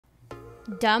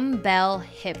dumbbell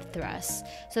hip thrusts.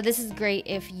 So this is great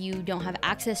if you don't have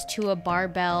access to a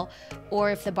barbell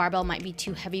or if the barbell might be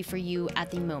too heavy for you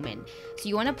at the moment. So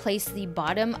you want to place the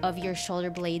bottom of your shoulder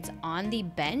blades on the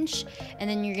bench, and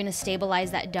then you're going to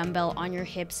stabilize that dumbbell on your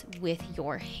hips with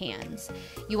your hands.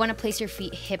 You want to place your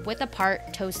feet hip width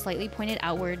apart, toes slightly pointed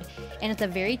outward, and at the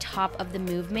very top of the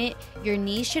movement, your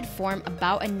knees should form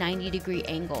about a 90-degree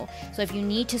angle. So if you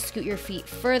need to scoot your feet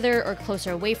further or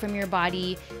closer away from your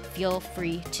body, feel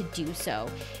free to do so.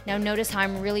 Now notice how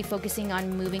I'm really focusing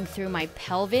on moving through my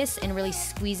pelvis and really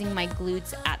squeezing my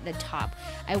glutes at the top.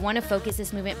 I want to focus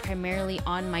this movement primarily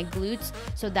on my glutes,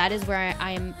 so that is where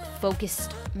I am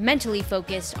focused, mentally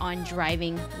focused on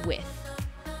driving with.